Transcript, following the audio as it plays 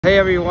Hey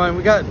everyone,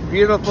 we got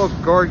beautiful,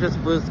 gorgeous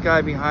blue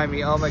sky behind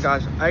me. Oh my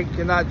gosh, I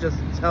cannot just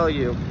tell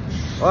you.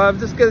 Well, I'm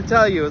just gonna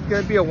tell you, it's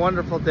gonna be a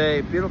wonderful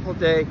day, beautiful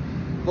day,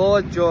 full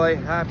of joy,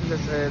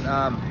 happiness,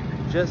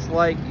 and just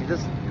like you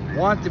just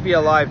want to be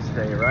alive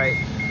today, right?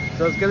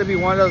 So it's gonna be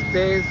one of those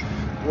days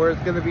where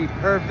it's gonna be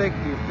perfect.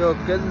 You feel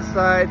good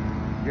inside,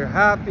 you're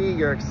happy,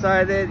 you're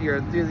excited, you're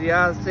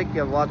enthusiastic,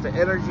 you have lots of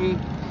energy,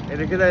 and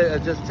you're gonna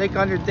just take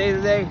on your day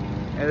today,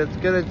 and it's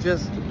gonna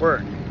just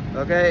work.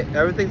 Okay,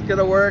 everything's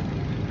gonna work.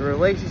 The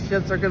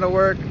relationships are gonna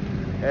work,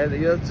 and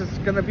it's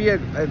just gonna be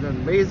an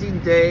amazing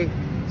day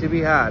to be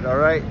had. All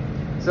right,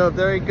 so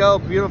there you go,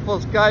 beautiful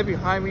sky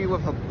behind me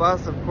with a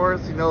bus. Of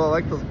course, you know I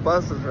like those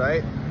buses,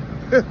 right?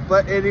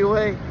 But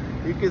anyway,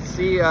 you can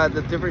see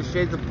the different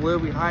shades of blue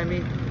behind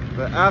me,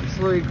 but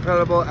absolutely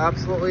incredible,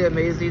 absolutely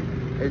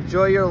amazing.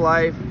 Enjoy your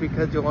life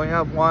because you only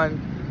have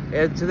one,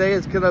 and today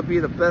is gonna be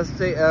the best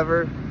day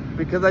ever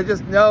because I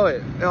just know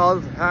it. All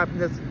this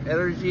happiness,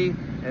 energy,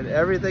 and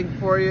everything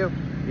for you.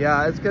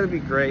 Yeah, it's gonna be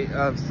great.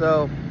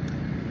 So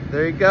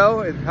there you go,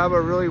 and have a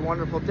really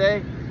wonderful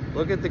day.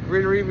 Look at the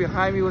greenery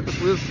behind me with the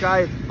blue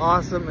sky. It's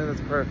awesome and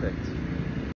it's perfect.